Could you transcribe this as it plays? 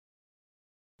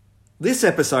This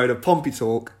episode of Pompey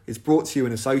Talk is brought to you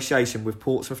in association with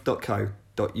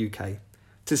portsmouth.co.uk.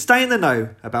 To stay in the know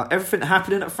about everything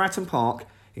happening at Fratton Park,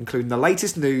 including the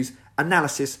latest news,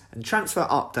 analysis and transfer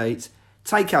updates,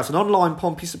 take out an online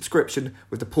Pompey subscription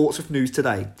with the Portsmouth News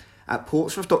today at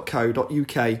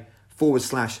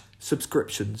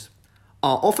portsmouth.co.uk/subscriptions.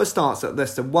 Our offer starts at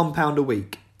less than £1 a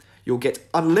week. You'll get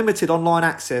unlimited online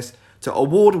access to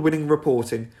award-winning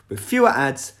reporting with fewer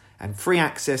ads and free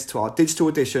access to our digital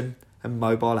edition and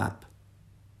mobile app.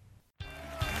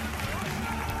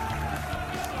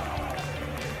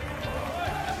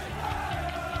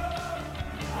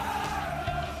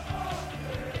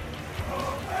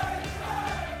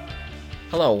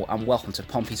 Hello and welcome to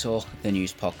Pompey Talk, the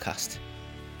news podcast.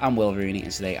 I'm Will Rooney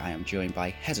and today I am joined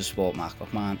by Head of Sport Mark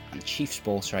McMahon and Chief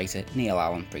Sports Writer Neil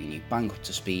Allen, bringing you bang up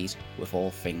to speed with all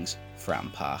things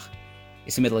Fratton Park.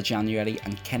 It's the middle of January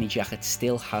and Kenny Jackett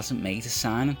still hasn't made a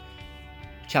signing.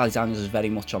 Charlie Daniels is very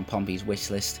much on Pompey's wish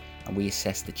list and we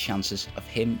assess the chances of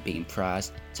him being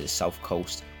prized to the south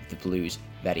coast, with the Blues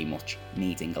very much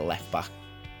needing a left back.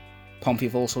 Pompey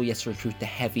have also yet to recruit the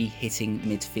heavy hitting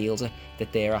midfielder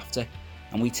that they're after,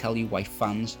 and we tell you why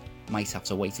fans might have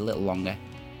to wait a little longer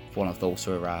for one of those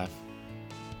to arrive.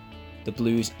 The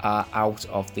Blues are out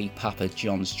of the Papa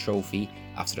John's Trophy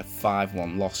after a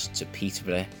 5-1 loss to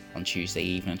Peterborough on Tuesday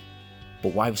evening.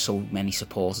 But why were so many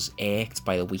supporters irked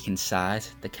by the weakened side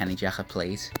that Kenny Jackett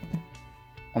played?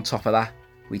 On top of that,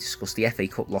 we discuss the FA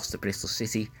Cup loss to Bristol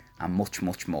City and much,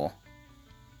 much more.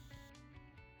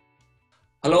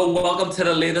 Hello, welcome to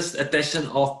the latest edition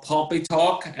of Pompey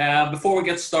Talk. Before we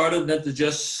get started and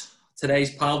introduce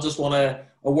today's panel, just want a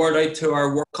word out to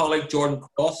our work colleague Jordan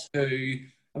Cross, who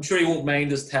I'm sure he won't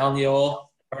mind us telling you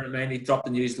all. He dropped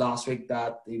the news last week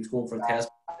that he was going for a test.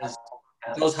 He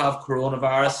does have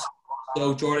coronavirus.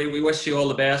 So, Jordy, we wish you all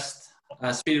the best,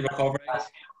 speedy recovery,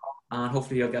 and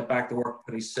hopefully you'll get back to work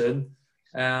pretty soon.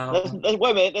 Wait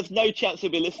a minute, there's no chance he'll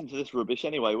be listening to this rubbish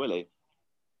anyway, will he?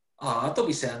 Oh, don't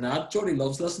be saying that. Jordy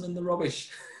loves listening to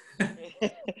rubbish.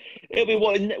 He'll be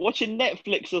watching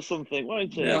Netflix or something,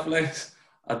 won't he? Netflix.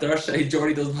 I dare say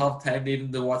Jordy doesn't have time even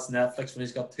to watch Netflix when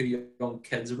he's got two young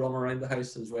kids running around the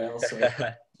house as well. So,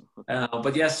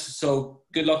 but yes, so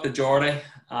good luck to Jordy,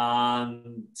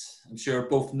 and I'm sure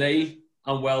both Neil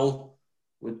and Will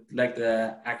would like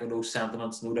to echo those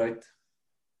sentiments, no doubt.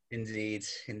 Indeed.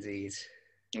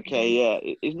 Okay, yeah.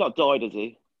 He's not died, has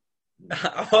he?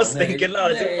 I was thinking, no,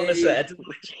 I didn't want to say it.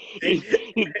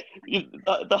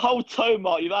 The whole tone,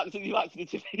 Mark, you've acted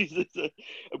as if he's...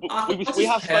 we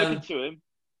have spoken to him.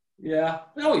 Yeah.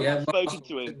 Oh, yeah. Spoken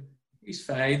to him. He's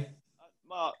fine.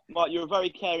 Mark, you're a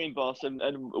very caring boss, and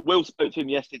Will spoke to him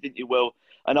yesterday, didn't you, Will?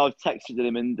 And I've texted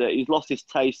him, and he's lost his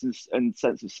taste and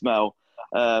sense of smell,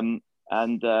 and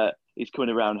he's coming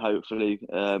around, hopefully.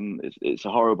 It's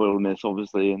a horrible illness,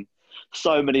 obviously, and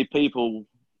so many people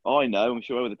I know, I'm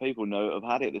sure other people know, have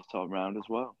had it this time round as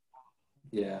well.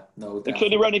 Yeah, no, definitely.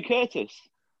 Including Ronan Curtis.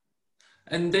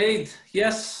 Indeed,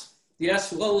 yes.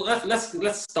 Well,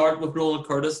 let's start with Ronan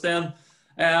Curtis then.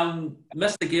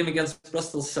 Missed the game against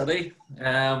Bristol City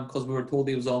because we were told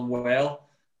he was unwell,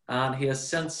 and he has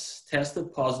since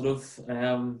tested positive.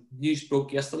 News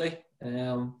broke yesterday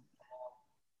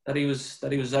that he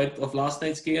was out of last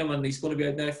night's game, and he's going to be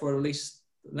out now for at least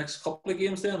the next couple of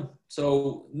games then.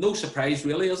 So no surprise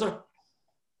really, is there?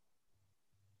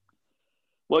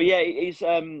 Well, yeah, he's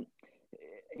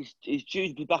due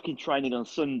to be back in training on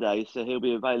Sunday, so he'll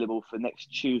be available for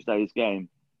next Tuesday's game.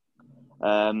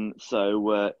 He'll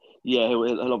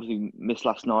obviously miss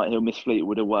last night. He'll miss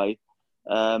Fleetwood away.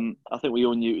 I think we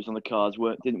all knew it was on the cards,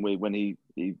 didn't we, when he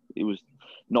was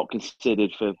not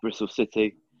considered for Bristol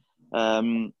City.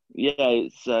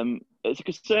 It's a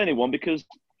concerning one because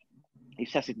he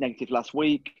tested negative last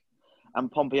week, and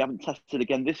Pompey haven't tested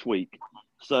again this week.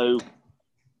 So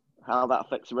how that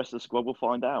affects the rest of the squad, we'll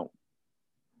find out.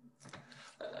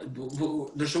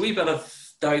 There's a wee bit of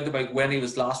doubt about when he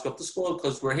was last with the squad,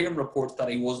 because we're hearing reports that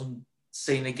he wasn't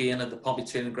seen again at the Pompey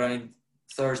training ground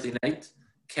Thursday night.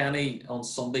 Kenny on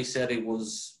Sunday said it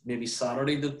was maybe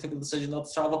Saturday that took a decision not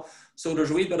to travel. So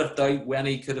there's a wee bit of doubt when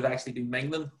he could have actually been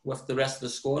mingling with the rest of the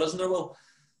squad, isn't there, Will?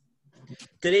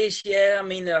 There is, yeah. I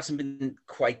mean, it hasn't been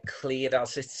quite clear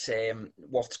as it's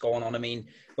what's going on. I mean,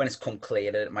 when it's come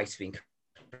clear that it might have been,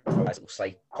 it looks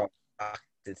like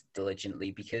acted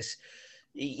diligently, because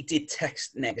he did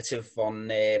text negative on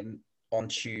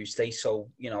Tuesday.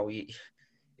 So, you know,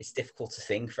 it's difficult to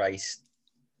think, right?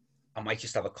 I might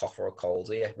just have a cough or a cold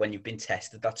here. When you've been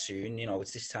tested that soon, you know,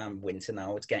 it's this time of winter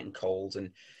now, it's getting cold and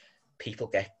people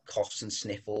get coughs and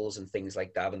sniffles and things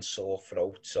like that and sore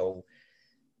throat. So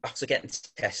after getting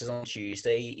tested on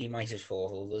Tuesday, he might have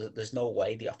thought, well, there's no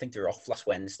way. I think they're off last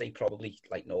Wednesday, probably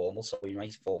like normal. So he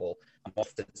might have thought, well, I'm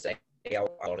off today.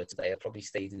 Out of it today. I probably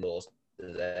stayed indoors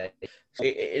today. So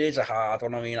it is a hard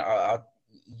one. I mean,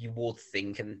 you would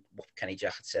think, and what Kenny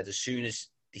Jackett said, as soon as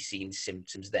they seen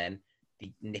symptoms, then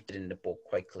they nipped it in the bud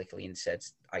quite quickly and said,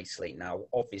 isolate now.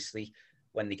 Obviously,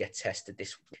 when they get tested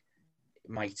this week,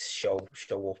 it might show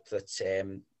up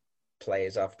that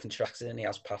players have contracted and he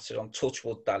has passed it on. Touch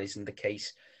wood, that isn't the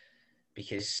case,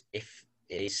 because if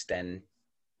it is, then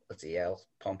bloody hell,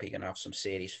 Pompey going to have some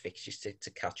serious fixtures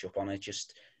to catch up on. It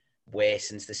just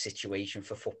worsens the situation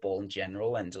for football in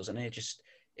general, and doesn't it? Just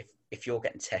if you're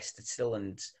getting tested still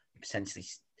and potentially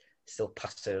still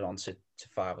passing it on to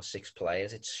 5 or 6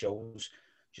 players, it shows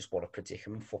just what a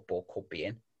predicament football could be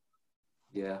in.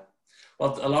 Yeah.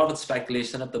 Well, a lot of it's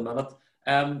speculation at the minute.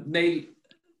 Neil,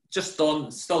 just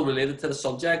still related to the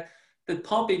subject, did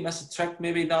Pompey miss a trick?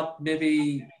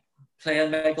 Maybe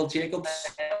playing Michael Jacobs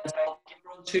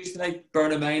on Tuesday night,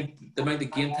 bearing in mind the amount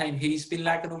of game time he's been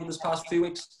lacking over this past few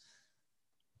weeks?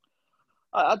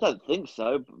 I don't think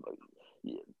so.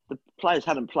 The players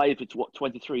hadn't played for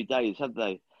 23 days, had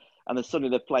they? And then suddenly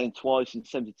they're playing twice in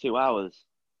 72 hours.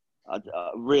 I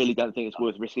really don't think it's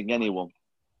worth risking anyone.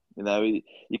 You know,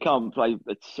 you can't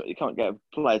get a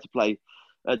player to play.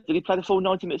 Did he play the full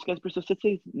 90 minutes against Bristol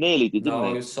City? Nearly did, didn't he? No,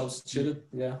 he was substituted.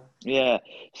 Yeah. Yeah.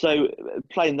 So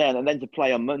playing then and then to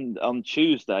play on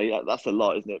Tuesday, that's a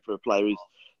lot, isn't it, for a player whose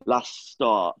last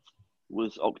start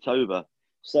was October?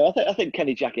 So I think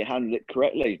Kenny Jackett handled it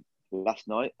correctly last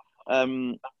night.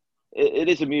 It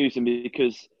is amusing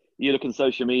because you look on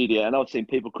social media and I've seen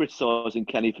people criticising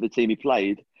Kenny for the team he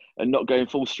played and not going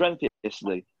full strength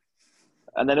yesterday.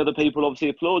 And then other people obviously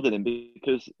applauded him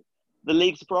because the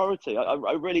league's a priority.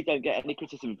 I really don't get any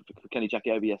criticism for Kenny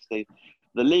Jackett over yesterday.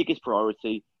 The league is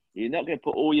priority. You're not going to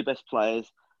put all your best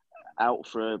players out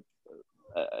for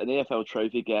an EFL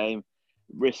trophy game,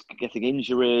 risk getting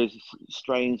injuries,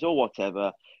 strains or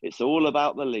whatever. It's all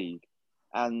about the league.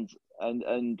 And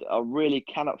I really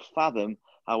cannot fathom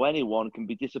how anyone can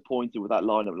be disappointed with that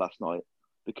lineup last night,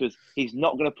 because he's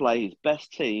not going to play his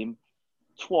best team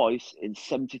twice in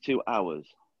 72 hours.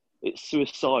 It's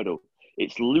suicidal.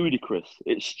 It's ludicrous.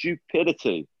 It's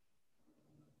stupidity.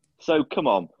 So come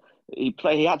on. He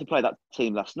had to play that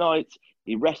team last night.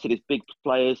 He rested his big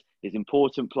players, his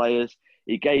important players.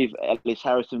 He gave Ellis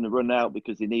Harrison the run out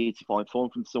because he needed to find form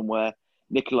from somewhere.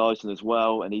 Nicolaisen as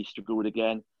well, and he struggled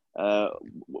again.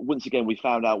 Once again, we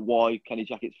found out why Kenny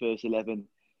Jackett's first 11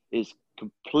 is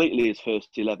completely his first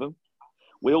 11.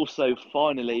 We also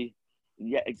finally,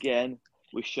 yet again,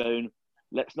 we're shown,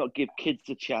 let's not give kids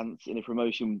a chance in a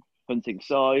promotion hunting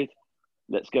side.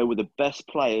 Let's go with the best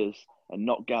players and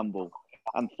not gamble.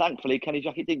 And thankfully, Kenny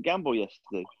Jackett didn't gamble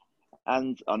yesterday.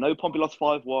 And I know Pompey lost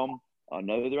 5-1. I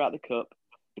know they're out the cup,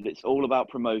 but it's all about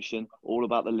promotion, all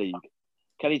about the league.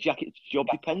 Kenny Jackett's job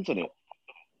depends on it,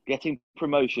 getting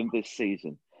promotion this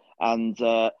season. And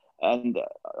I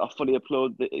fully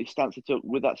applaud the stance he took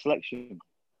with that selection.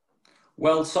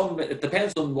 Well, it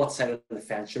depends on what side of the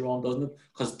fence you're on, doesn't it?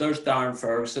 Because there's Darren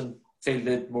Ferguson,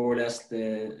 fielded more or less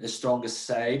the strongest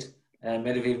side, and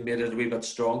might have even made it a wee bit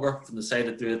stronger from the side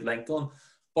of Druid Lincoln.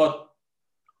 But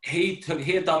he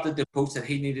adopted the approach that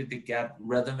he needed to get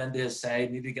rhythm into his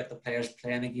side, needed to get the players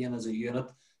playing again as a unit,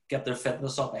 get their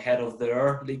fitness up ahead of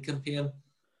their league campaign.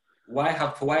 Why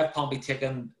have Pompey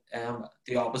taken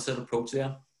the opposite approach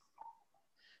then?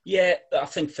 Yeah, I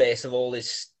think first of all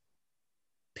is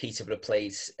Peterborough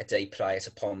played a day prior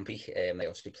to Pompey. They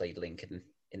obviously played Lincoln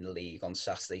in the league on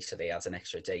Saturday, so they had an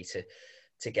extra day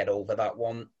to get over that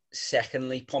one.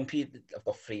 Secondly, Pompey have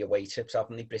got 3 away trips,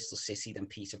 haven't they? Bristol City, then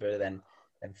Peterborough, then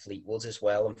Fleetwood as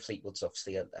well. And Fleetwood's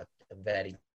obviously a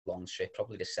very long trip,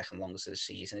 probably the second longest of the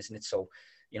season, isn't it? So,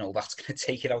 that's going to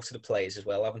take it out of the players as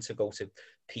well, having to go to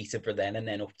Peterborough then and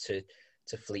then up to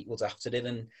Fleetwood after it.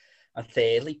 And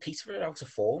thirdly, Peterborough out of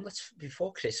form. That's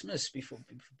before Christmas,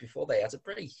 before they had a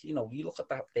break. You look at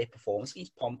their performance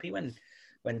against Pompey when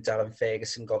Darren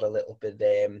Ferguson got a little bit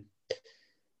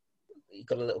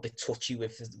touchy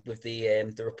with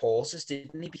the reporters,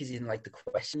 didn't he? Because he didn't like the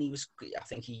question. I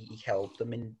think he held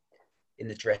them in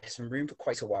the dressing room for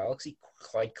quite a while because he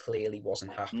quite clearly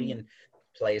wasn't happy. And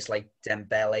players like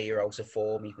Dembele are out of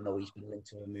form, even though he's been linked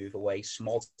to a move away.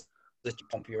 Small that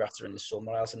Pompey were after in the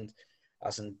summer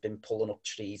hasn't been pulling up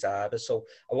trees either. So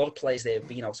a lot of players there have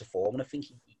been out of form, and I think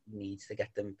he needs to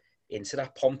get them into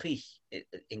that. Pompey,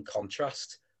 in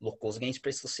contrast, look, goals against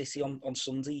Bristol City on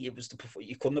Sunday. It was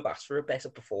you couldn't have asked for a better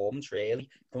performance, really. You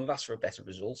couldn't have asked for a better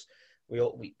result.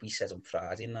 we said on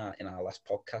Friday in our last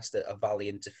podcast that a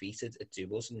valiant defeat at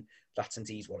Doubles, and that's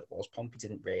indeed what it was. Pompey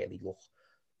didn't really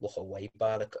look away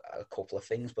by a couple of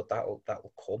things, but that'll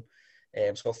come.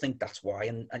 So I think that's why.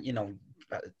 And you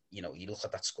look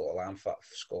at that scoreline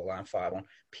 5-1.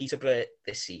 Peterborough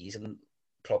this season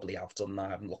probably have done that. I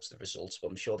haven't looked at the results, but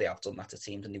I'm sure they have done that to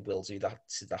teams, and they will do that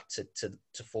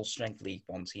to full strength League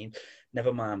One team.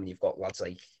 Never mind when you've got lads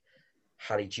like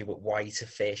Harry Jewett-White, a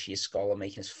first-year scholar,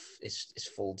 making his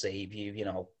full debut. You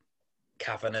know,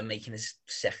 Kavanagh making his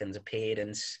second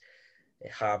appearance.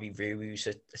 Harvey Roux, who's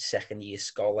a second-year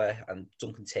scholar, and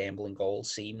Duncan Turnbull in goal.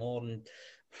 Seymour, and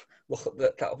look,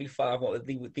 that'll be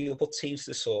 5-1. They'll put teams to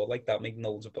the sword like that. Make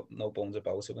no bones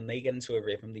about it. When they get into a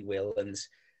rhythm, they will. And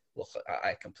look,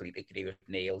 I completely agree with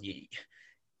Neil.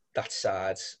 That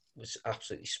side was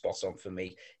absolutely spot on for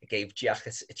me. It gave Jack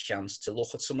a chance to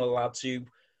look at some of the lads who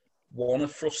want to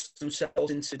thrust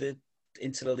themselves into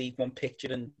the League One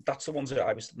picture, and that's the ones that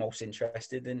I was most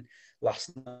interested in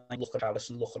last night. Looking at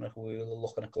Harrison, looking at Wheeler,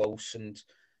 looking at Close and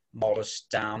Morris,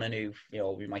 Downing,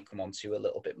 who we might come on to a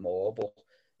little bit more. But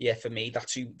yeah, for me,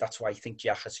 that's why I think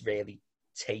Jack has really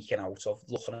taken out of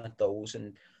looking at those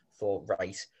and thought,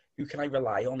 right, who can I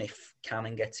rely on if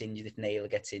Cannon gets injured, if Naylor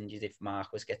gets injured, if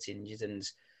Marquis gets injured? And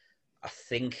I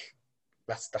think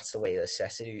that's the way to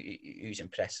assess it. Who's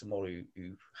impressed them or who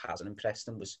hasn't impressed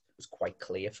them was quite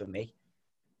clear for me.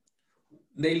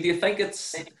 Neil, do you think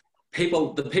it's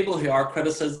the people who are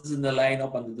criticising the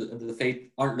lineup and the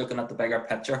defeat aren't looking at the bigger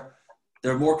picture?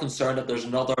 They're more concerned that there's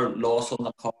another loss on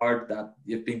the card, that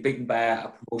you've been beaten by a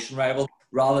promotion rival,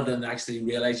 rather than actually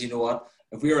realise, you know what,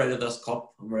 if we're out of this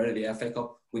cup and we're out of the FA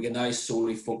Cup, we can now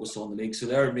solely focus on the league. So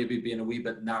they're maybe being a wee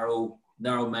bit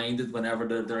narrow-minded whenever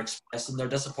they're expressing their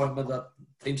disappointment at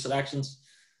team selections.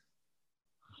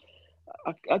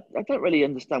 I don't really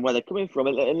understand where they're coming from,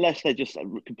 unless they're just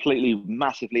completely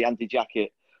massively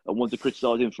anti-Jacket and want to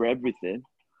criticise him for everything.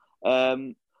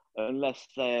 Unless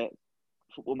they're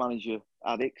football manager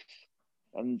addicts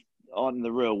and aren't in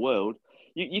the real world.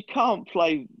 You can't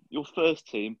play your first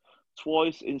team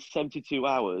twice in 72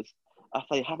 hours if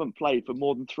they haven't played for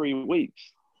more than 3 weeks.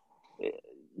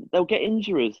 They'll get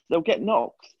injuries. They'll get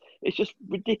knocks. It's just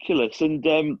ridiculous. And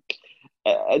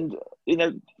you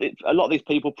know, a lot of these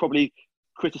people probably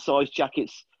criticise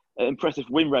Jacket's impressive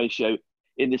win ratio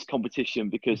in this competition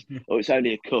because it's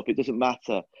only a cup, it doesn't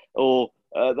matter. Or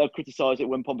they'll criticise it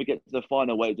when Pompey gets to the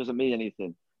final where it doesn't mean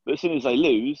anything. But as soon as they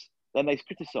lose, then they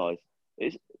criticise.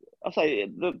 I say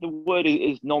the word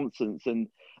is nonsense, and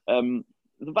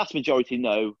the vast majority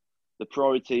know the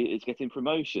priority is getting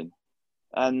promotion.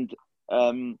 And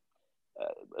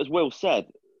as Will said,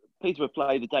 Peterborough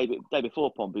played the day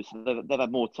before Pompey, so they've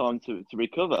had more time to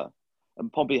recover,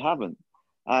 and Pompey haven't.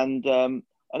 And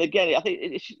again, I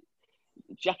think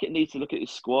Jacket needs to look at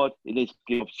his squad. He needs to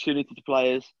give opportunity to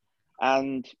players.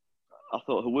 And I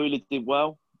thought Hawula did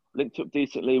well, linked up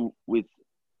decently with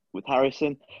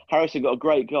Harrison. Harrison got a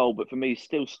great goal, but for me,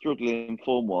 still struggling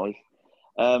form-wise.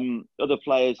 Other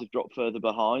players have dropped further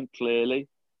behind, clearly.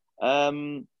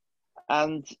 And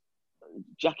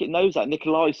Jacket knows that.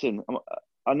 Nicolaisen,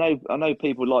 I know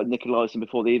people like Nicolaisen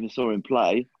before they even saw him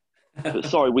play. But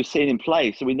sorry, we've seen him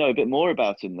play, so we know a bit more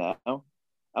about him now.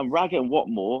 And Raggett and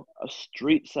Watmore are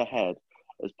streets ahead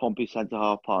as Pompey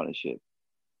centre-half partnership.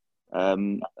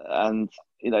 And,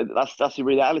 you know, that's the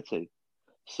reality.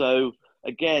 So,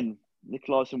 again,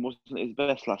 Nicolaisen wasn't his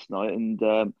best last night. And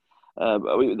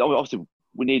obviously,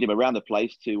 we need him around the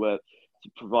place to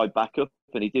provide backup.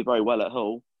 And he did very well at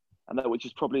Hull. And that which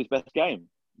is probably his best game.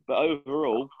 But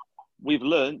overall, we've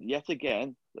learned yet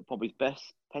again that Pompey's best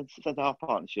centre-half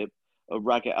partnership are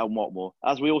Raggett and Watmore,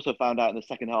 as we also found out in the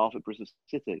second half at Bristol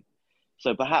City.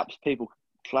 So perhaps people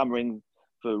clamouring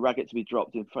for Raggett to be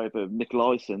dropped in favour of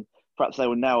Nicolaisen, perhaps they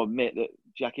will now admit that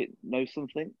Jacket knows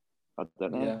something. I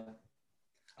don't know. Yeah.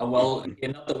 And well,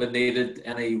 again, not that we needed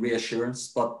any reassurance,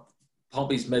 but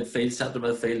Pompey's centre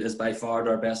midfield is by far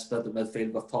their best split of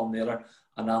midfield with Tom Naylor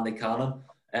and Andy Cannon.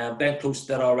 Ben Close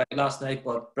did all right last night,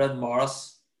 but Brendan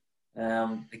Morris,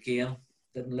 again,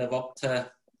 didn't live up to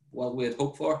what we had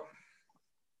hoped for.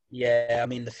 Yeah, I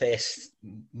mean, the first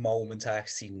moment I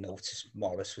actually noticed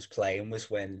Morris was playing was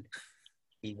when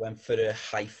he went for a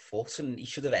high foot and he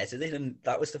should have headed it, and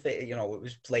that was the thing, you know, it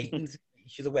was blatant. He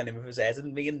should have went in with his head,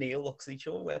 and me and Neil looked at each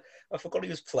other. I forgot he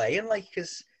was playing, like,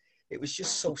 because it was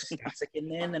just so static in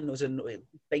there, and there was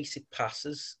basic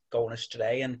passes going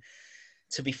astray. And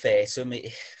to be fair to him,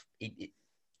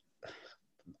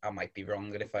 I might be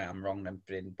wrong, and if I am wrong,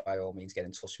 then by all means get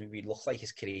in touch with me. He looks like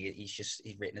his career, he's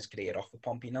written his career off with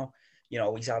Pompey now. You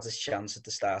know, he's had his chance at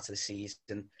the start of the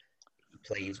season.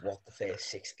 played the first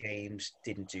 6 games,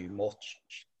 didn't do much.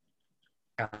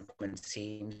 Can't come into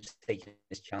teams, taking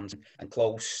his chance, and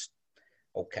Close.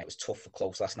 Okay, it was tough for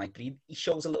Close last night, but he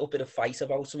shows a little bit of fight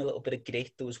about him, a little bit of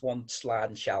grit. There was one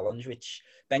sliding challenge, which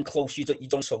Ben Close, you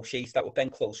don't associate that with Ben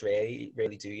Close,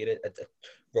 really do you? A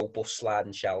robust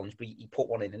sliding challenge, but he put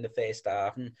one in the first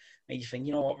half and made you think,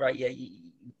 you know what, right, yeah,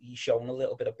 you're showing a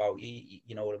little bit about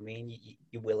you know what I mean?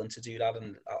 You're willing to do that,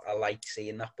 and I like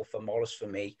seeing that. But for Morris, for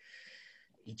me,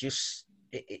 it just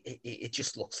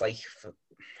looks like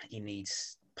he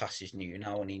needs passage new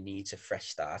now, and he needs a fresh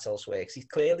start elsewhere, because he's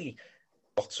clearly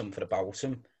got something about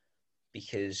him,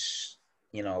 because,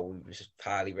 you know, he was a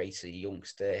highly rated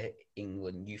youngster,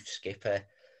 England youth skipper,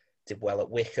 did well at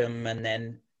Wickham, and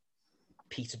then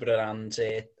Peterborough and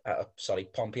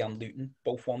Pompey and Luton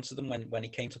both wanted him when he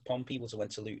came to Pompey. He would have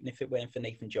went to Luton if it weren't for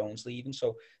Nathan Jones leaving.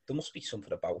 So there must be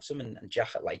something about him, and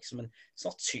Jack likes him, and it's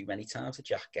not too many times that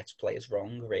Jack gets players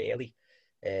wrong, really.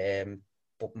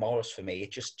 But Morris, for me,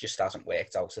 it just hasn't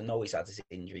worked out. I know he's had his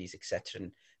injuries, etc.,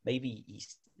 and maybe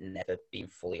he's never been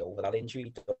fully over that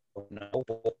injury. Don't know,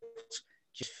 but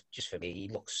just for me, he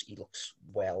looks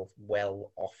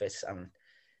well off it. And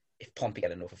if Pompey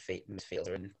get another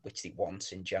midfielder in, which they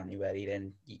want in January,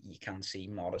 then you can see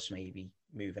Morris maybe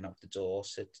moving out the door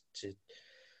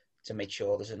to make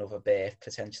sure there's another berth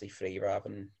potentially free, rather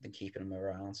than keeping him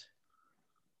around.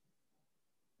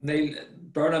 Neil,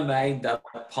 bear in mind that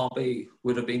Pompey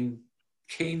would have been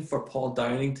keen for Paul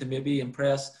Downing to maybe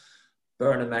impress.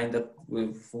 Bearing in mind that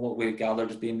from what we've gathered,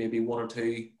 there's been maybe 1 or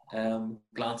 2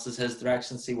 glances his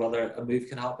direction, see whether a move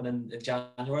can happen in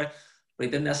January. But he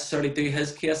didn't necessarily do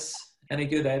his case any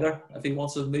good either, if he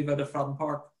wants to move out of Fratton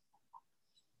Park.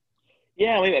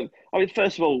 Yeah, I mean,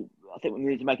 first of all, I think we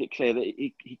need to make it clear that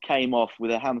he came off with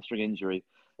a hamstring injury,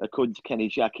 according to Kenny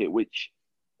Jackett, which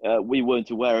we weren't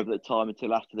aware of at the time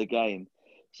until after the game.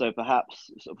 So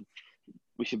perhaps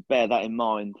we should bear that in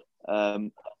mind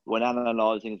when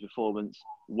analysing his performance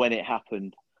when it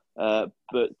happened.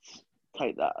 But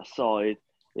take that aside,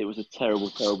 it was a terrible,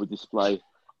 terrible display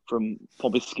from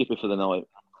Pompey's skipper for the night,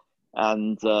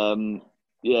 and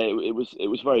it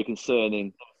was very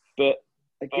concerning. But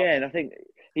again, I think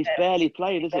he's barely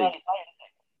played, has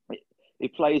he? He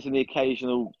plays in the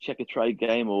occasional Checkatrade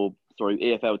game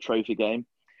EFL Trophy game,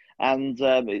 and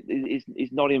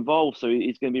he's not involved, so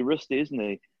he's going to be rusty, isn't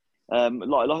he? A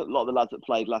lot of the lads that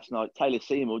played last night, Taylor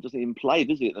Seymour doesn't even play,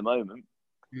 does he, at the moment?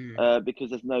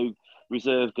 Because there's no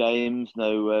reserve games,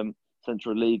 no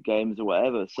Central League games or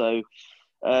whatever. So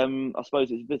I suppose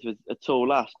it's a bit of a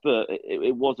tall ask, but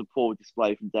it was a poor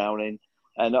display from Downing.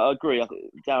 And I agree, I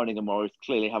think Downing and Morris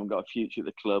clearly haven't got a future at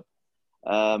the club.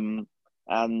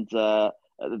 And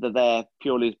they're there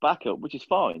purely as backup, which is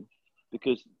fine,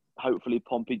 because hopefully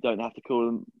Pompey don't have to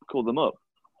call them up.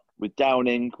 With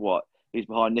Downing, he's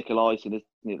behind Nicolaisen, isn't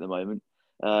he, at the moment?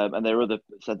 And there are other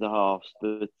centre halves.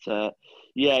 But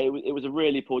it was a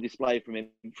really poor display from him,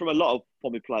 from a lot of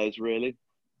Pompey players, really.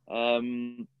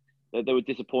 They were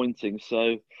disappointing.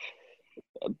 So,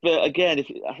 but again,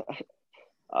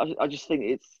 I just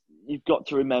think you've got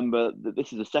to remember that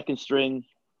this is a second string.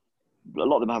 A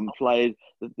lot of them haven't played.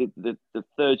 The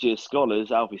third year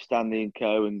scholars, Alfie Stanley and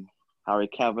co, and Harry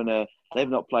Kavanagh, they've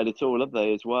not played at all, have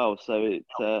they, as well? So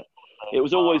it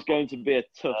was always going to be a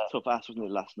tough ask, wasn't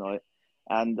it, last night?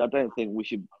 And I don't think we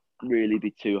should really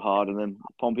be too hard on them.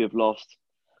 Pompey have lost.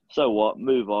 So what?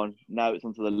 Move on. Now it's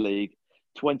onto the league.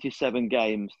 27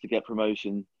 games to get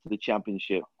promotion to the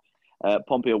Championship.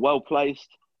 Pompey are well placed.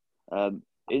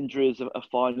 Injuries are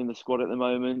fine in the squad at the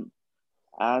moment.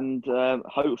 And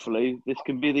hopefully this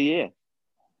can be the year.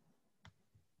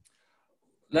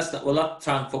 We'll not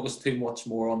try and focus too much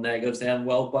more on negatives then.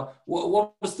 Well, but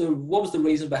what was the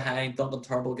reason behind Duncan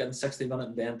Turnbull getting 60 minutes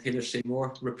and then Taylor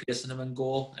Seymour replacing him in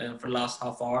goal for the last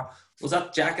half hour? Was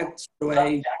that Jackett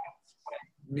way?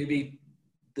 Maybe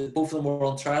both of them were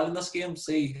on trial in this game.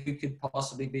 See who could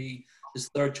possibly be his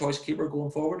third choice keeper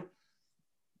going forward.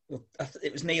 Well,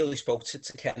 it was Neil who spoke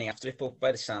to Kenny after it, but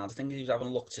by the sound, I think he was having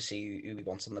a look to see who he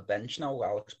wants on the bench now.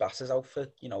 Alex Bass is out for,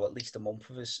 at least a month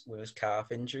with his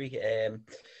calf injury.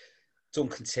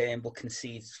 Duncan Turnbull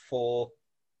conceded 4,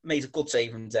 made a good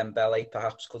save from Dembele,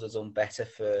 perhaps could have done better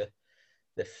for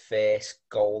the first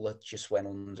goal that just went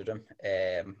under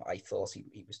him. I thought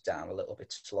he was down a little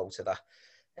bit slow to that,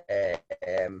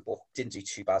 but didn't do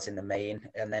too bad in the main.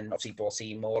 And then obviously brought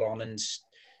Seymour on, and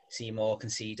Seymour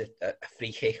conceded a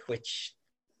free kick, which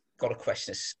got a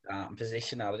question of starting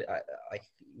position. I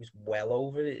he was well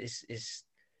over his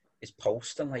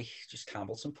post, and just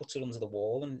Campbellton puts it under the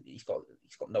wall, and he's got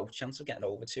no chance of getting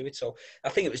over to it. So I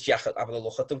think it was Jack having a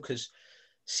look at them, because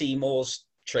Seymour's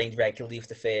trained regularly with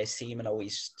the first team and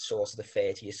always sort of the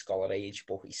 30-year scholar age,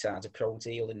 but he signed a pro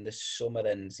deal in the summer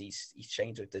and he's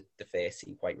trained with the first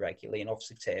team quite regularly. And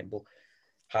obviously Turnbull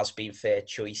has been fair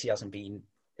choice. It hasn't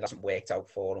worked out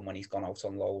for him when he's gone out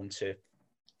on loan to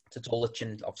Dulwich,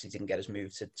 and obviously didn't get his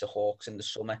move to Hawks in the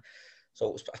summer.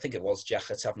 So I think it was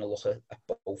Jackett having a look at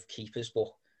both keepers, but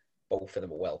both of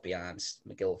them are well behind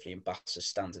McGillivray and Bass's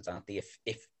standards, aren't they?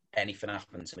 If anything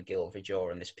happened to McGillivray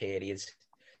during this period,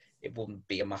 it wouldn't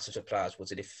be a massive surprise,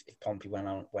 would it, if Pompey went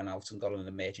out and got an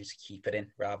emergency keeper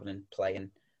in rather than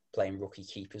playing rookie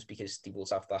keepers, because they will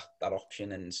have that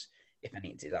option, and if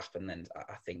anything did happen, then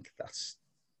I think that's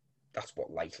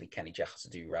what likely Kenny Jackett to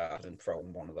do rather than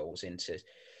throwing one of those into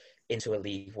a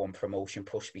League One promotion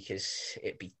push, because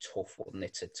it'd be tough, wouldn't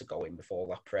it, to go in with all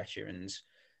that pressure. And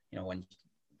when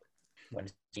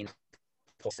you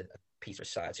put a Peter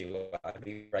aside who I'd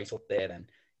be right up there, then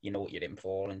you know what you're in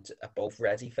for. And are both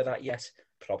ready for that yet?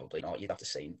 Probably not. You'd have to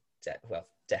say,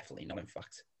 definitely not, in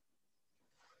fact.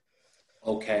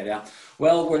 Okay, yeah.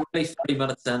 Well, we're only 30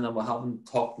 minutes in and we haven't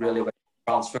talked really about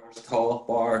transfers at all,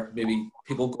 or maybe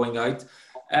people going out.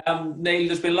 Neil,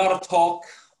 there's been a lot of talk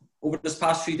over this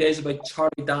past few days about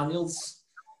Charlie Daniels.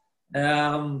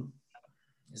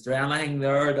 Is there anything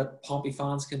there that Pompey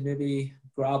fans can maybe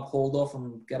grab hold of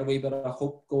and get a wee bit of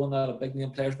hope going that a big name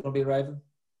player is going to be arriving?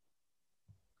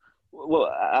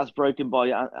 Well, as broken by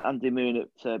Andy Moon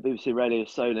at BBC Radio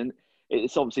Solent,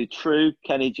 it's obviously true.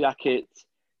 Kenny Jackett,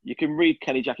 you can read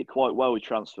Kenny Jackett quite well with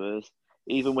transfers,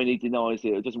 even when he denies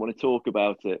it or doesn't want to talk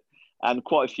about it. And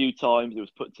quite a few times it was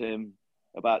put to him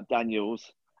about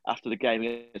Daniels after the game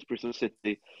against Bristol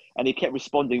City, and he kept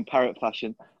responding parrot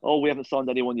fashion. Oh, we haven't signed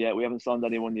anyone yet. We haven't signed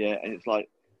anyone yet. And it's like,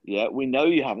 yeah, we know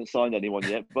you haven't signed anyone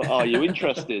yet, but are you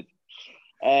interested?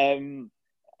 Yeah,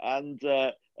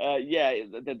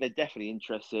 they're definitely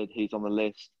interested. He's on the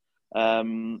list.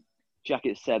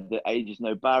 Jackett said that age is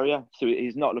no barrier, so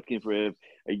he's not looking for a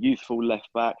youthful left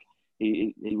back.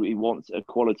 He wants a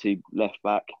quality left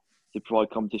back to provide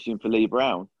competition for Lee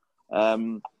Brown.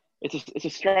 It's a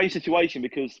strange situation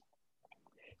because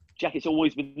Jackett's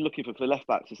always been looking for left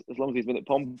backs as long as he's been at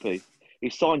Pompey.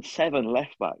 He's signed 7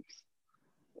 left backs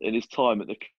in his time at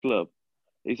the club.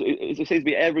 It seems to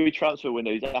be every transfer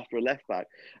window he's after a left back,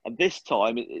 and this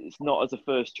time it's not as a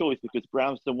first choice because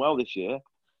Brown's done well this year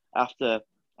after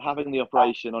having the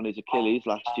operation on his Achilles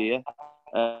last year.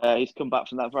 He's come back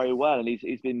from that very well, and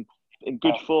he's been in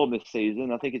good form this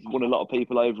season. I think he's won a lot of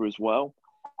people over as well.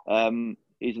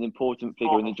 He's an important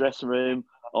figure in the dressing room,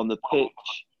 on the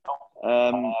pitch,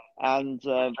 and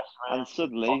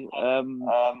suddenly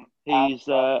he's.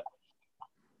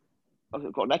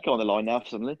 I've got an echo on the line now.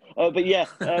 Suddenly, but yeah,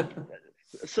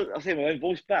 so I see my own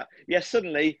voice back. Yeah,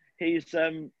 suddenly he's.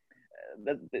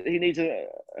 He needs a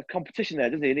competition there,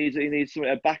 doesn't he? He needs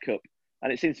a backup,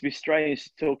 and it seems to be strange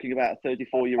talking about a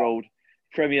 34-year-old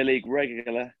Premier League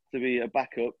regular to be a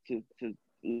backup to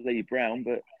Lee Brown,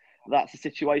 but that's the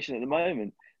situation at the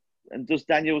moment. And does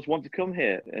Daniels want to come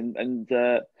here and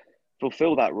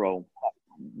fulfil that role?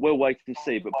 We'll wait and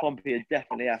see. But Pompey are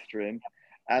definitely after him,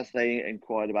 as they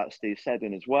inquired about Steve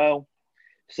Sedden as well.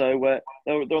 So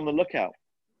they're on the lookout.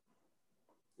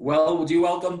 Well, would you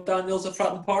welcome Daniels at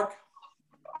Fratton Park?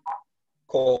 Of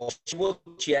course you would,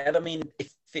 yeah. I mean,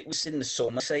 if it was in the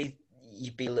summer, say,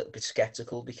 you'd be a little bit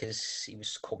sceptical because he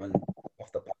was coming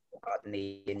off the back of a bad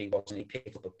knee and he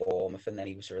picked up at Bournemouth and then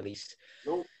he was released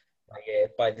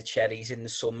by the Cherries in the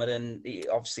summer, and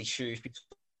obviously Shrewsbury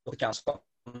took a chance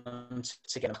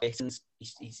to get him fit, and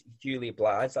he's duly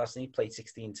obliged, hasn't he? Played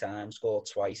 16 times, scored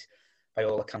twice. By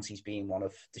all accounts, he's been one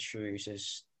of the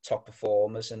Shrews' top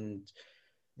performers and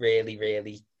really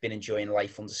been enjoying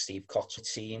life under Steve Cotter, it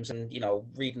seems. And,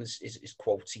 reading his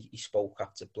quotes, he spoke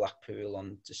after Blackpool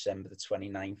on December the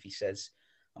 29th. He says,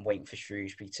 I'm waiting for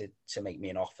Shrewsbury to make me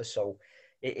an offer. So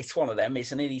it's one of them,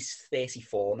 isn't it? He's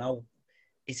 34 now.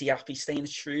 Is he happy staying at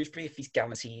Shrewsbury if he's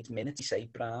guaranteed minutes? You say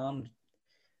Brown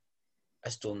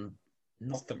has done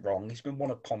nothing wrong. He's been one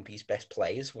of Pompey's best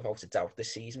players, without a doubt,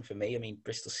 this season for me. I mean,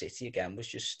 Bristol City, again, was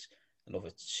just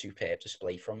another superb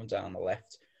display from him down the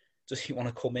left. Does he want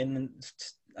to come in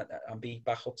and be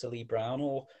back up to Lee Brown?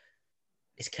 Or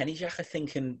is Kenny Jackett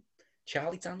thinking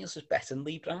Charlie Daniels is better than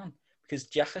Lee Brown? Because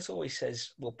Jackett always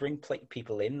says, we'll bring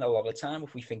people in a lot of the time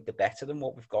if we think they're better than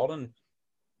what we've got. And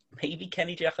maybe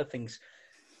Kenny Jackett thinks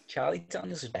Charlie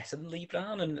Daniels is better than Lee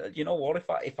Brown. And you know what?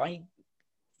 If I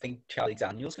think Charlie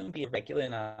Daniels is going to be a regular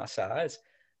in our side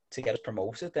to get us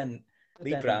promoted, then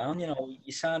Lee Brown,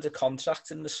 you signed a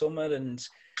contract in the summer and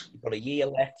you've got a year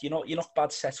left. You're not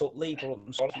bad set up, Lee, but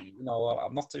I'm sorry,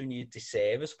 I'm not doing you a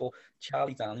disservice, but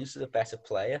Charlie Daniels is a better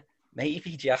player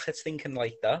maybe Jackett's thinking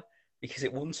like that, because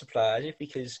it wouldn't surprise you,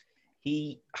 because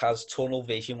he has tunnel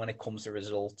vision when it comes to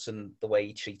results and the way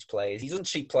he treats players. He doesn't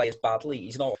treat players badly.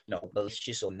 He's not,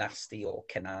 malicious or nasty or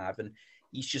conniving.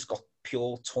 He's just got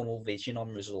pure tunnel vision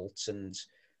on results and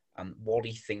what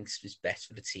he thinks is best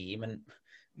for the team. And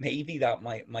maybe that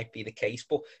might be the case.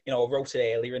 But, I wrote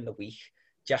it earlier in the week.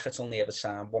 Jackett's only ever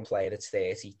signed one player that's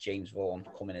 30, James Vaughan,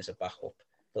 coming as a backup.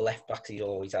 The left-backs he's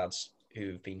always had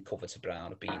who've been covered to Brown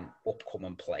have been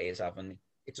upcoming players, haven't.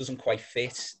 It doesn't quite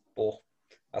fit, but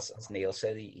as Neil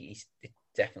said, he's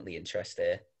definitely interested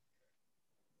there.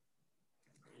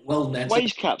 Well, it's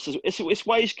wage caps. It's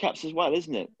wage caps as well,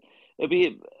 isn't it?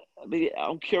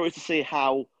 I'm curious to see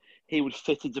how he would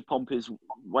fit into Pompey's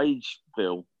wage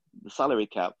bill, the salary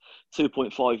cap,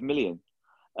 2.5 million,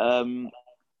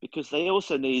 because they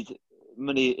also need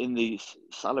money in the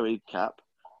salary cap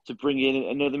to bring in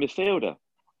another midfielder.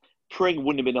 Pring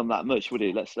wouldn't have been on that much, would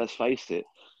he? Let's face it.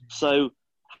 So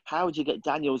how would you get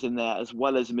Daniels in there as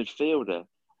well as a midfielder?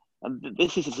 And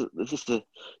this is the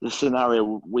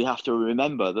scenario we have to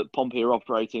remember, that Pompey are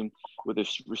operating with a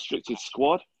restricted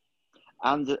squad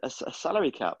and a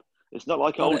salary cap. It's not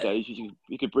like old days.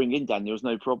 You could bring in Daniels,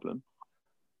 no problem.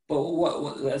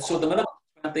 But so the minute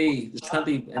there's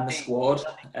 20 in the squad,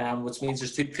 which means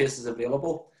there's 2 places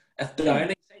available. If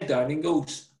Downing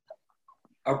goes,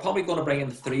 are probably going to bring in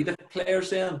 3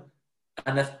 players then,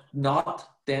 and if not,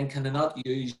 then can they not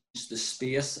use the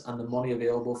space and the money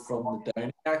available from the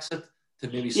Downing exit to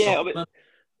maybe supplement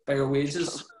bigger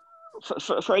wages?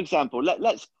 For example,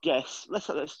 let's guess.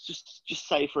 Let's just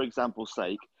say, for example's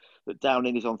sake, that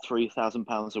Downing is on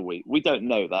 £3,000 a week. We don't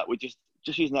know that. We're just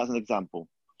using that as an example.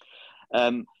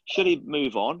 Should he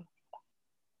move on?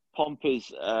 Pompey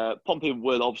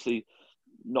will obviously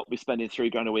not be spending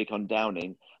 £3,000 a week on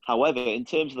Downing. However, in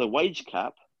terms of the wage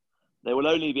cap, they will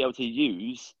only be able to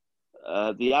use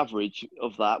the average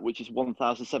of that, which is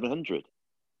 1,700.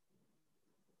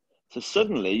 So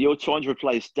suddenly you're trying to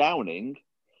replace Downing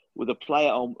with a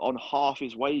player on half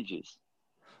his wages.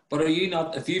 But are you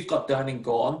not, if you've got Downing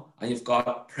gone and you've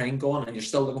got Pring gone and you're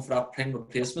still looking for that Pring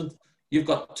replacement, you've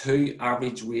got 2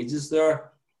 average wages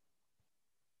there,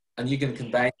 and you can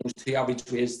combine those 2 average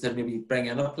wages to maybe bring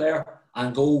in a player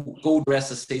and go the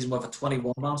rest of the season with a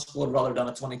 21-man squad rather than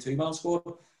a 22-man squad.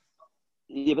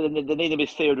 Yeah, but they need a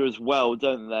midfielder as well,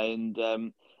 don't they?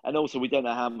 And also we don't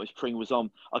know how much Pring was on.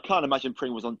 I can't imagine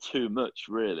Pring was on too much,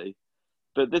 really.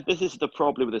 But this is the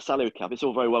problem with the salary cap. It's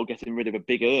all very well getting rid of a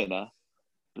big earner,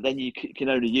 but then you can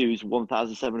only use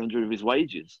 1,700 of his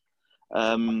wages.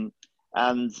 And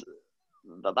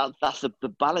that's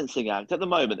the balancing act. At the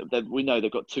moment, we know they've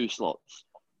got 2 slots.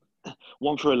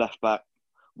 One for a left-back,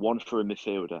 one for a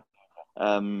midfielder.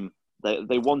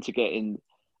 They want to get in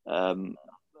a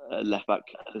left-back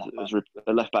as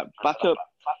a left-back backup,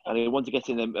 and they want to get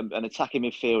in an attacking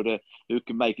midfielder who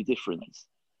can make a difference.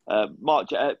 Mark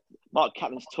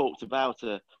Catton's talked about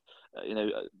an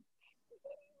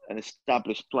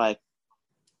established player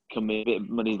coming, a bit of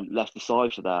money left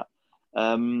aside for that.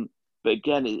 But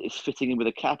again, it's fitting in with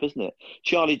a cap, isn't it?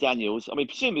 Charlie Daniels, I mean,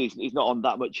 presumably he's not on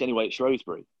that much anyway at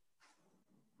Shrewsbury.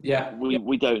 Yeah.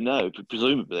 We don't know,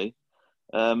 presumably.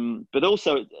 But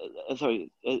also, at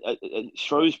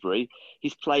Shrewsbury,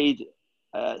 he's played,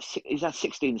 he's had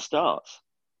 16 starts.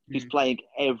 He's playing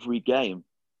every game.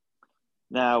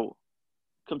 Now,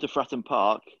 come to Fratton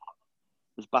Park,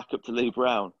 there's backup to Lee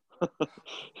Brown.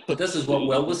 But this is what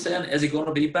Will was saying. Is he going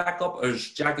to be back up, or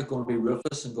is Jacket going to be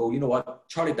ruthless and go, you know what,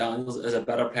 Charlie Daniels is a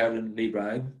better player than Lee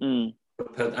Brown.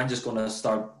 But I'm just going to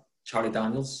start Charlie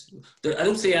Daniels. I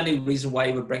don't see any reason why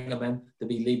he would bring him in to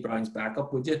be Lee Brown's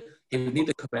backup, would you? He would need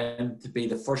to come in to be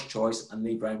the first choice, and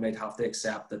Lee Brown might have to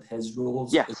accept that his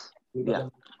roles. Yes.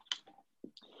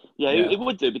 Yeah, it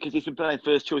would do, because he's been playing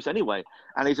first choice anyway,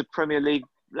 and he's a Premier League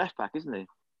left back, isn't he?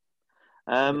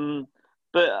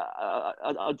 But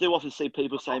I do often see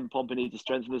people saying Pompey need to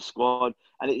strengthen the squad,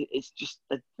 and it's just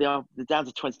they're down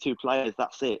to 22 players.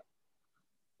 That's it.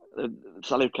 The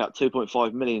salary cap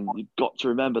 2.5 million. You've got to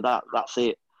remember that's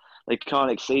it. They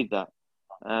can't exceed that.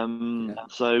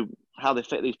 So how they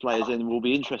fit these players in will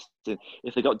be interesting.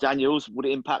 If they got Daniels, would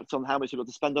it impact on how much they've got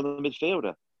to spend on the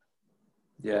midfielder?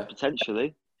 Yeah,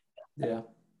 potentially. Yeah.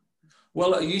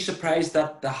 Well, are you surprised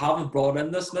that they haven't brought in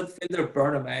this midfielder?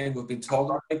 Bear in mind, we've been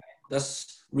talking about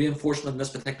this reinforcement in this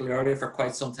particular area for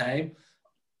quite some time.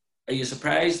 Are you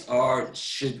surprised, or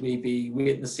should we be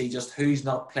waiting to see just who's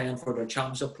not playing for their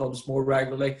championship clubs more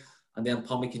regularly, and then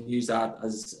Pompey can use that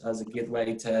as a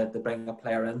gateway to bring a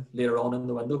player in later on in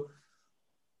the window?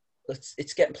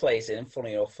 It's getting players in,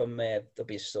 funny enough. There'll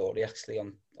be a story actually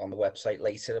on the website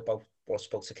later about what I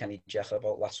spoke to Kenny Jacker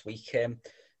about last week.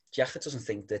 Jacker doesn't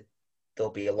think that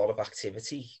there'll be a lot of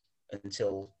activity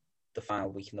until the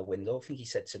final week in the window. I think he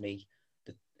said to me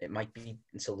that it might be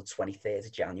until the 23rd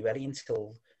of January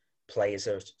until players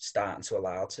are starting to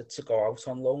allow to go out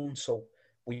on loan. So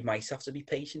we might have to be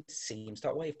patient. It seems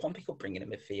that way. If Pompey could bring in a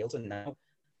midfield, and now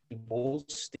he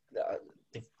was,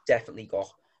 they've definitely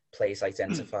got players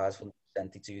identified for them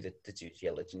to do the due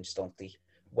diligence, don't they?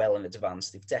 Well in advance.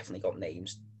 They've definitely got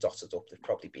names dotted up. They've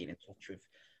probably been in touch with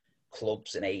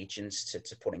clubs and agents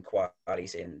to put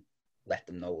inquiries in, let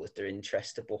them know that they're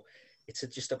interested. But it's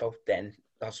just about then,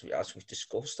 as we've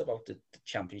discussed, about the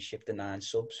championship, the 9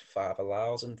 subs, 5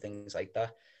 allows and things like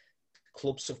that.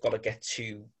 Clubs have got to get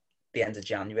to the end of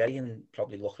January and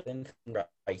probably look at them,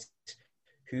 right,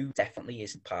 who definitely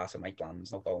isn't part of my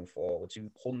plans now going forward,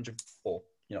 200 or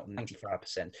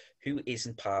 95%, who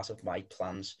isn't part of my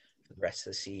plans for the rest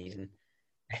of the season,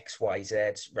 X, Y,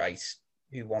 Z, right,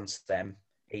 who wants them,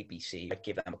 ABC, I'd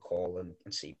give them a call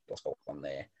and see what's going on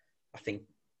there. I think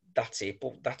that's it,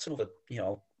 but that's another,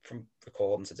 from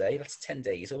recording today, that's 10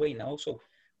 days away now, so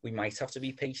we might have to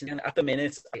be patient. And at the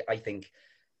minute, I think,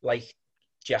 like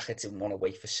Jacker didn't want to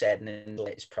wait for Sedden,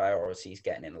 his priority is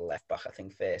getting in a left back. I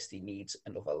think first he needs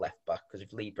another left back, because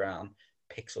if Lee Brown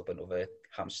picks up another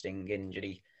hamstring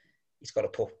injury, he's got to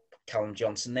put Callum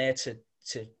Johnson there to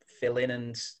fill in,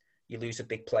 and you lose a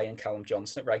big player in Callum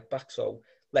Johnson at right back. So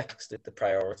left back's the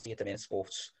priority at the minute.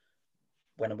 But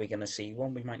when are we going to see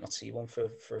one? We might not see one for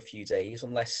a few days,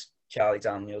 unless Charlie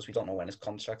Daniels, we don't know when his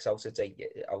contract's out of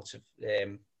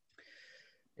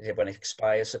when it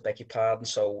expires, I beg your pardon.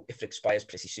 So if it expires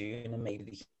pretty soon, and maybe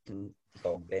we can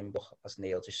go in. But as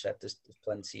Neil just said, there's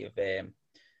plenty of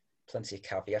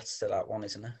caveats to that one,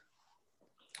 isn't there?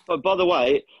 But by the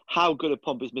way, how good are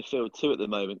Pompey's midfield too at the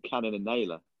moment, Cannon and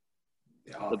Naylor?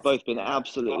 Yeah. They've both been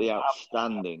absolutely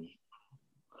outstanding.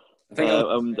 I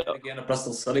think again at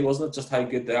Bristol City, wasn't it? Just how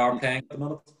good they are playing at the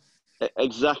moment.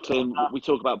 Exactly. And we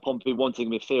talk about Pompey wanting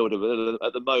a midfielder, but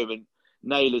at the moment,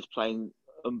 Naylor's playing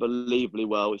unbelievably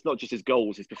well. It's not just his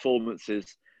goals, his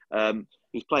performances.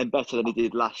 He's playing better than he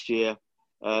did last year.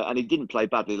 And he didn't play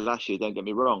badly last year, don't get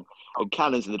me wrong. And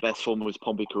Cannon's in the best form of his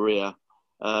Pompey career.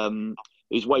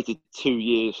 He's waited 2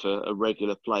 years for a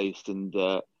regular place, and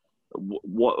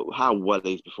how well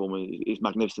he's performing is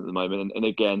magnificent at the moment. And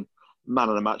again, man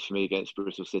of the match for me against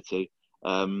Bristol City.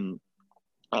 And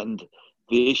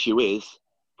the issue is,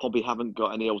 Pompey haven't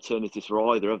got any alternatives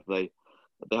for either, have they?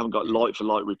 They haven't got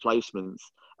light-for-light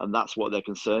replacements, and that's what they're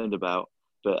concerned about.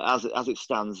 But as it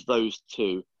stands, those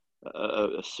two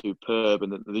are superb,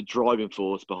 and the driving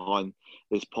force behind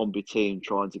this Pompey team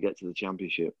trying to get to the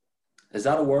championship. Is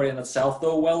that a worry in itself,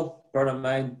 though, Will? Bear in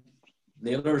mind,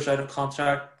 Naylor's out of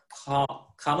contract,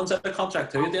 Cannon's out of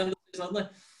contract too at the end of the season, aren't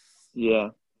they? Yeah.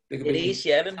 It is,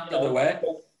 yeah. And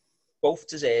both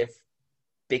deserve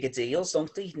bigger deals,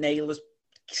 don't they? Naylor's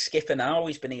skipping now.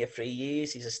 He's been here 3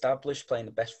 years. He's established, playing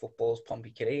the best football of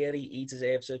Pompey career. He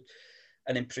deserves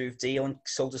an improved deal, and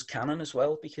so does Cannon as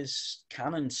well, because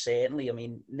Cannon certainly, I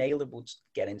mean, Naylor would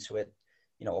get into it,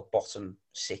 a bottom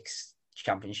 6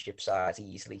 championship side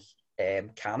easily.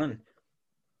 Cannon,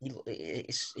 he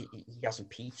hasn't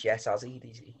peaked yet, has he?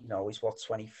 He's what,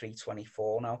 23,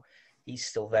 24 now. He's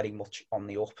still very much on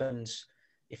the up, and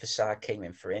if a side came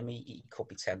in for him, he could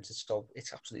be tempted. So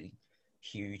it's absolutely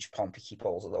huge Pompey keep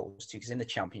hold of those two, because in the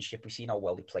championship, we've seen how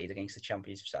well they played against the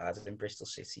championship side in Bristol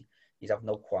City. You'd have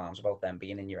no qualms about them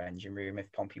being in your engine room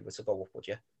if Pompey were to go up, would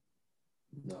you?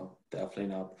 No, definitely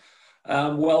not.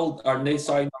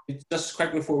 Just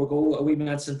quick before we go, we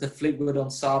mentioned the Fleetwood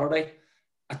on Saturday.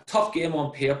 A tough game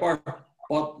on paper,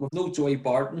 but with no Joey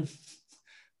Barton,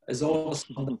 is all of a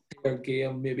sudden a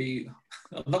game maybe,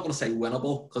 I'm not going to say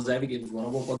winnable, because every game is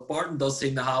winnable, but Barton does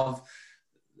seem to have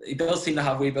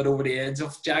a wee bit over the edge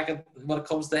of Jacket when it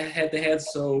comes to head-to-head,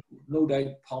 so no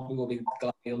doubt Pompey will be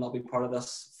glad he'll not be part of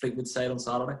this Fleetwood side on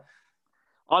Saturday.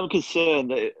 I'm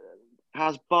concerned that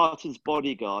has Barton's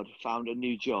bodyguard found a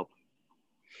new job?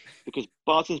 Because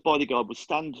Barton's bodyguard would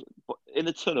stand in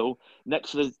the tunnel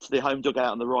next to the home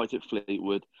dugout on the right at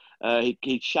Fleetwood.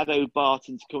 He shadowed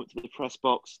Barton to come up to the press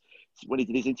box when he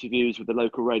did his interviews with the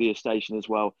local radio station as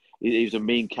well. He was a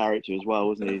mean character as well,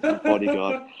 wasn't he? His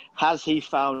bodyguard. Has he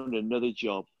found another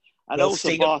job? And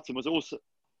also Barton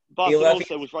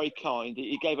was very kind.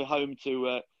 He gave a home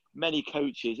to many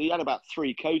coaches. He had about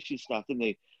 3 coaching staff, didn't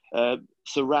he?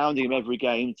 Surrounding him every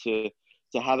game to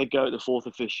have a go at the 4th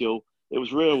official. It was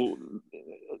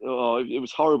it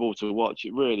was horrible to watch.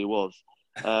 It really was.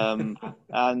 And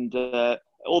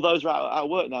all those are out of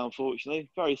work now, unfortunately.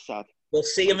 Very sad. We'll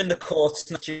see him in the court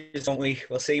snatches, won't we?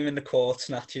 We'll see him in the court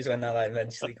snatches when that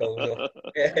eventually goes up.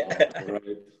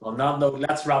 Right. On that note,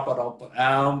 let's wrap it up.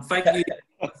 Thank you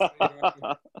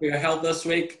for your help this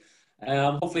week.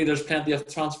 Hopefully there's plenty of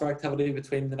transfer activity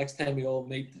between the next time we all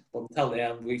meet. But until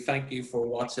then, we thank you for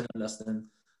watching and listening.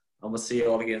 And we'll see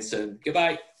you all again soon.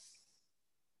 Goodbye.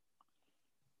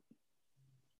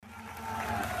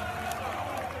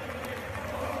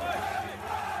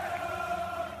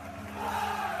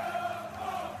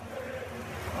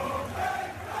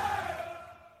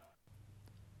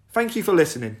 Thank you for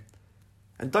listening.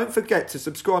 And don't forget to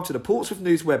subscribe to the Portsmouth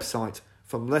News website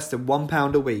from less than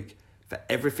 £1 a week for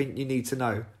everything you need to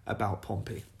know about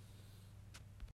Pompey.